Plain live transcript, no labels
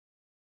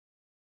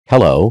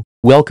Hello,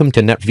 welcome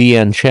to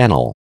netvn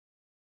channel.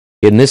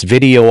 In this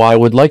video I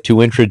would like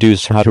to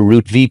introduce how to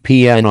root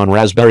VPN on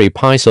Raspberry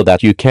Pi so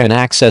that you can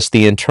access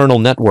the internal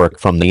network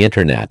from the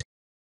internet.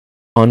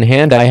 On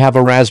hand I have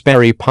a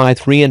Raspberry Pi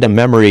 3 and a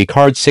memory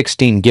card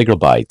 16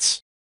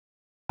 GB.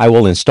 I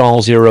will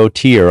install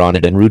Zerotier on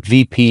it and root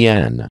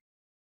VPN.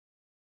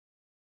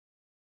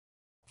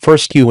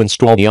 First you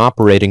install the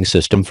operating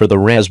system for the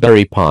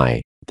Raspberry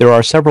Pi. There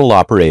are several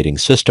operating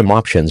system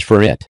options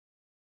for it.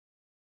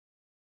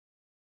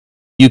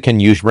 You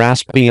can use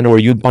Raspberry or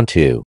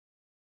Ubuntu.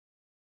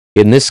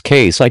 In this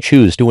case I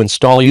choose to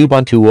install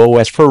Ubuntu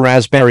OS for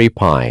Raspberry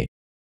Pi.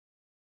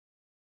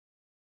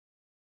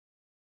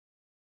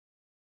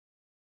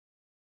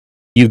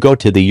 You go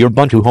to the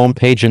Ubuntu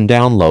homepage and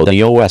download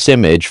the OS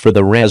image for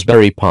the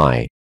Raspberry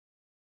Pi.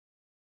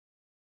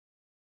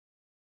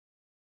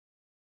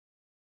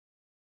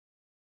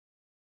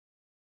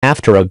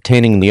 After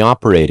obtaining the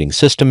operating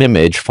system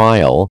image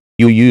file,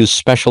 you use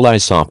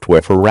specialized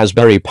software for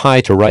Raspberry Pi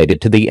to write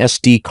it to the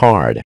SD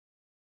card.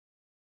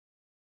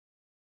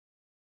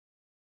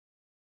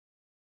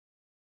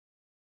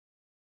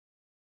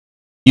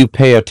 You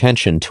pay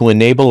attention to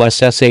enable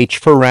SSH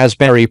for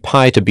Raspberry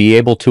Pi to be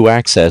able to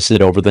access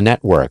it over the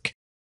network.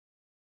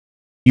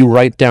 You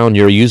write down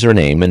your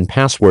username and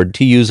password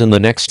to use in the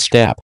next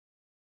step.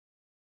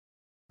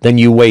 Then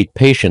you wait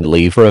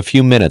patiently for a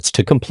few minutes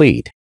to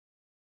complete.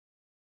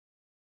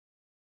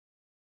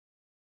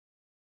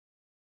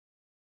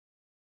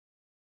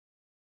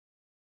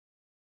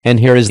 And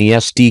here is the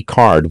SD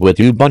card with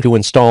Ubuntu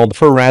installed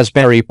for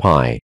Raspberry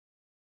Pi.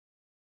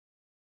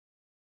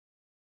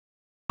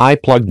 I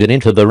plugged it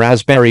into the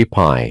Raspberry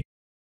Pi.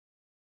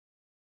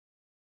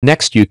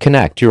 Next you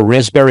connect your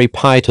Raspberry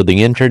Pi to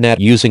the internet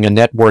using a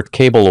network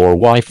cable or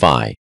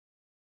Wi-Fi.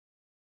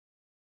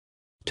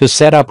 To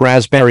set up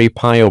Raspberry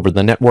Pi over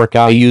the network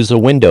I use a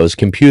Windows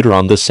computer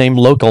on the same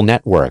local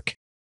network.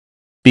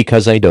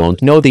 Because I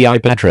don't know the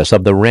IP address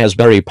of the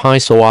Raspberry Pi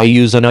so I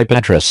use an IP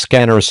address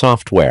scanner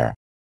software.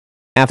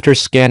 After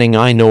scanning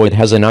I know it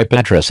has an IP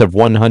address of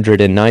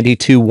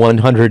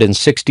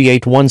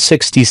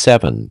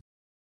 192.168.167.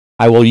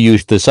 I will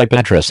use this IP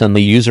address and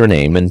the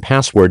username and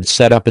password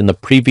set up in the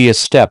previous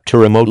step to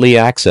remotely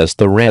access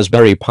the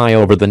Raspberry Pi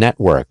over the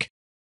network.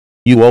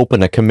 You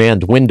open a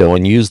command window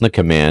and use the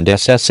command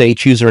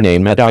SSH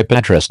username and IP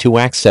address to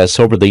access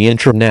over the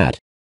internet.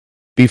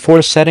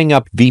 Before setting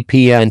up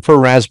VPN for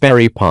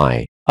Raspberry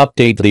Pi,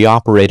 update the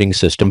operating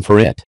system for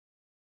it.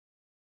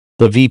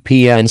 The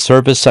VPN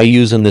service I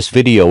use in this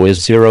video is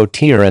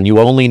Zerotier and you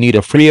only need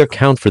a free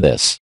account for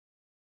this.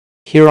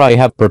 Here I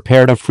have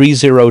prepared a free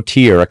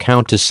Zerotier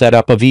account to set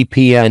up a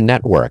VPN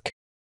network.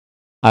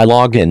 I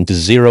log into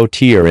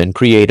Zerotier and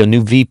create a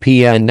new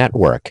VPN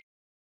network.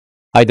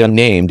 I then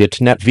named it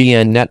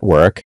netvn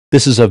network.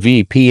 This is a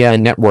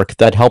VPN network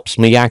that helps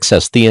me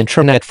access the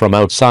internet from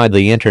outside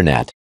the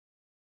internet.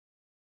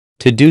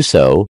 To do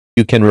so,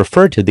 you can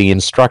refer to the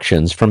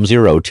instructions from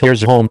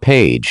Zerotier's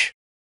homepage.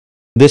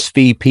 This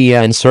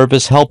VPN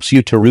service helps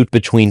you to route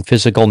between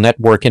physical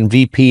network and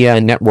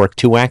VPN network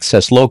to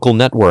access local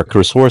network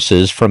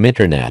resources from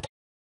internet.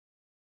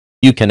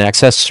 You can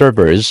access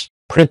servers,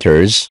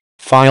 printers,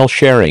 file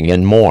sharing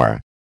and more.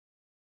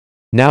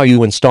 Now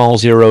you install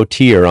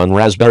Zerotier on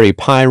Raspberry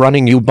Pi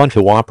running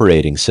Ubuntu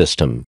operating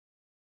system.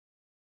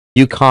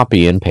 You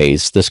copy and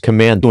paste this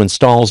command to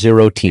install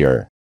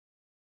Zerotier.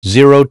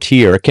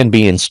 Zerotier can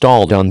be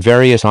installed on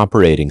various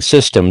operating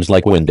systems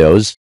like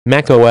Windows,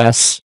 Mac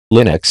OS,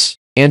 Linux,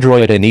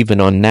 Android and even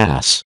on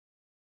NAS.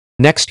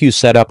 Next you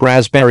set up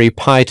Raspberry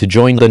Pi to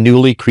join the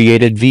newly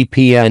created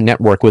VPN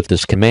network with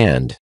this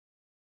command.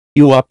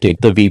 You update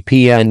the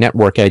VPN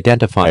network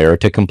identifier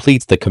to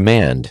complete the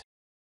command.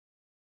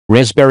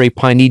 Raspberry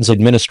Pi needs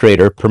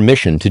administrator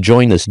permission to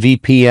join this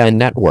VPN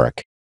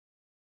network.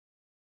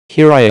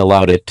 Here I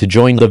allowed it to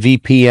join the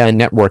VPN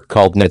network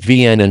called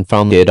netvn and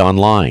found it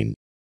online.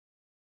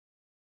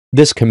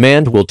 This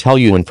command will tell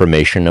you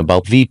information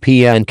about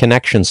VPN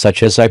connections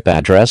such as IP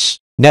address,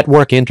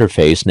 network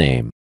interface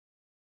name.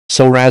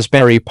 So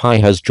Raspberry Pi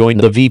has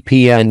joined the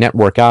VPN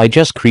network I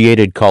just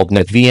created called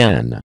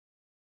netvn.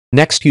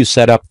 Next you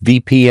set up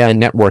VPN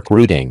network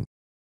routing.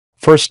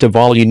 First of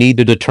all you need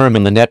to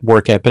determine the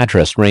network IP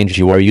address range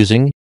you are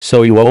using,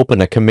 so you open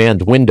a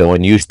command window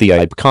and use the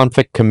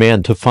ipconfig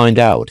command to find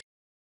out.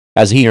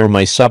 As here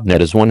my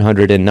subnet is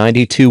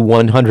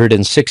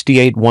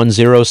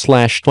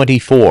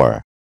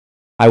 192.168.10/24.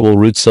 I will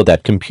route so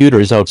that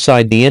computers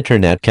outside the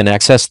internet can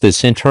access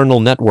this internal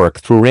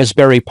network through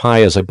Raspberry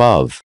Pi as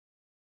above.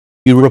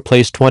 You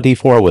replace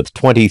 24 with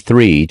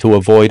 23 to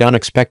avoid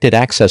unexpected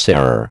access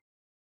error.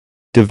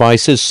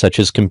 Devices such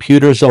as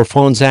computers or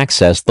phones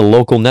access the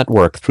local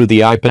network through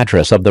the IP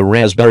address of the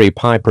Raspberry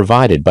Pi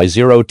provided by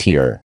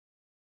Zerotier.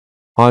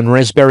 On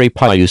Raspberry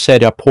Pi you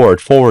set up port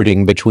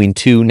forwarding between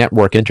two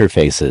network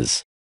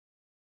interfaces.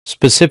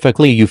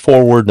 Specifically you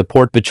forward the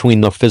port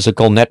between the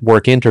physical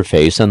network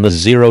interface and the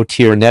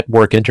Zerotier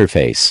network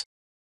interface.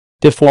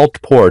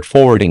 Default port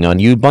forwarding on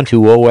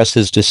Ubuntu OS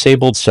is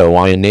disabled, so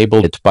I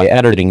enabled it by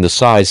editing the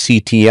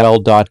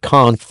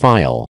sizectl.conf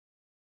file.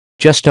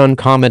 Just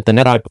uncomment the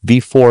netip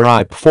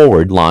v4ip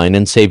forward line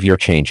and save your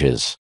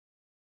changes.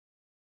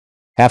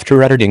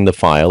 After editing the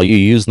file, you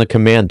use the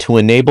command to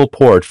enable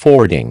port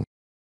forwarding.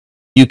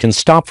 You can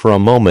stop for a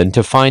moment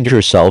to find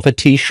yourself a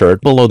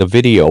t-shirt below the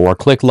video or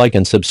click like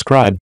and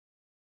subscribe.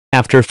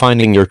 After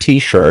finding your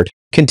t-shirt,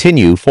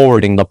 continue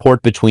forwarding the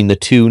port between the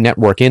two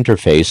network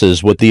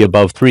interfaces with the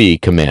above three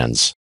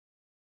commands.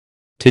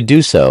 To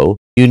do so,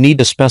 you need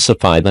to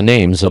specify the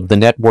names of the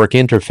network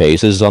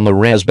interfaces on the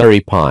Raspberry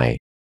Pi.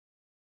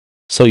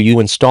 So you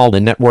install the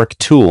network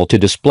tool to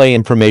display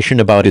information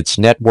about its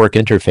network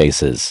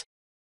interfaces.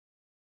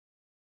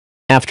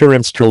 After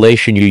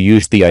installation, you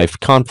use the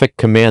ifconfig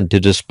command to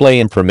display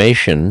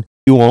information.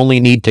 You only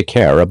need to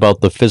care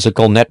about the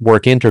physical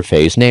network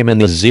interface name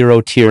and the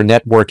Zerotier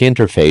network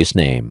interface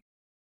name.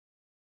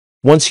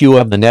 Once you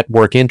have the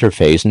network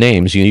interface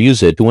names, you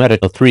use it to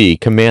edit the three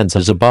commands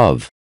as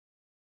above.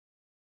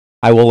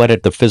 I will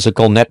edit the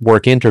physical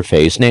network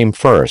interface name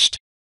first.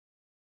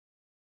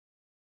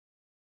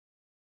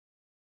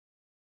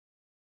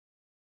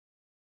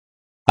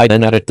 I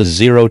then edit the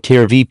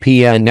Zerotier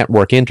VPN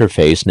network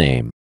interface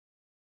name.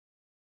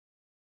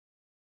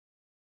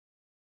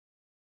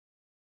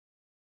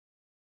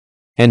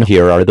 And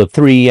here are the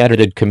three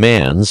edited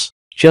commands.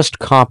 Just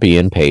copy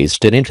and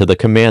paste it into the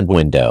command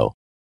window.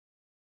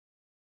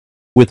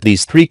 With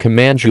these three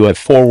commands, you have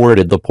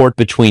forwarded the port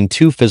between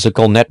two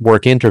physical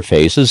network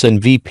interfaces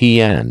and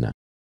VPN.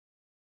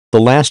 The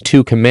last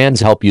two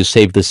commands help you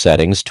save the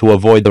settings to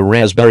avoid the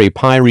Raspberry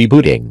Pi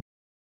rebooting.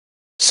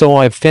 So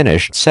I've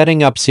finished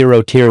setting up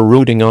Zerotier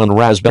routing on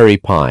Raspberry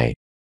Pi.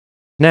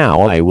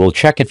 Now I will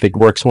check if it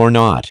works or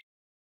not.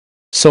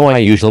 So I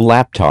use a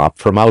laptop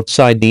from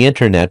outside the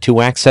internet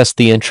to access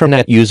the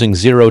intranet using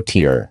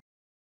Zerotier.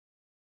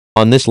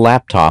 On this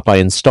laptop, I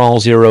install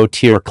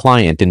Zerotier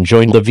client and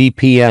join the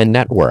VPN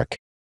network.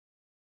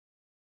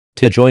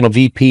 To join a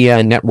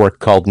VPN network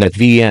called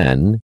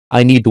netvn,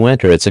 I need to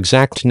enter its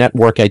exact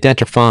network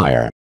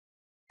identifier.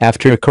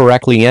 After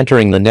correctly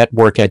entering the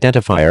network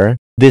identifier,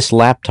 this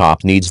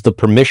laptop needs the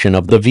permission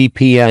of the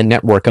VPN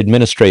network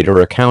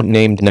administrator account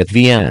named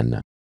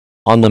netvn.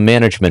 On the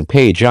management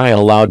page, I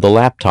allowed the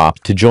laptop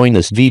to join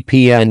this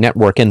VPN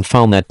network and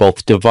found that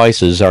both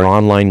devices are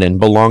online and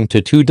belong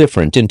to two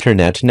different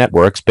internet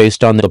networks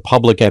based on the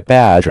public IP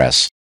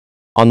address.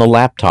 On the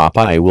laptop,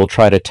 I will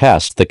try to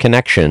test the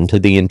connection to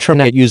the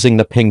intranet using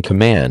the ping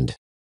command.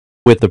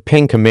 With the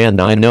ping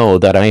command, I know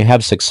that I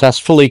have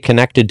successfully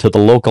connected to the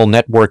local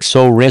network,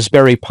 so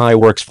Raspberry Pi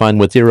works fine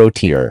with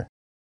Zerotier.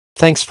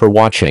 Thanks for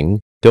watching.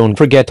 Don't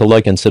forget to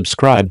like and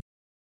subscribe.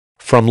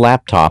 From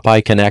laptop, I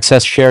can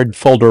access shared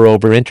folder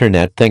over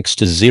internet thanks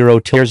to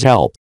Zerotier's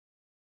help.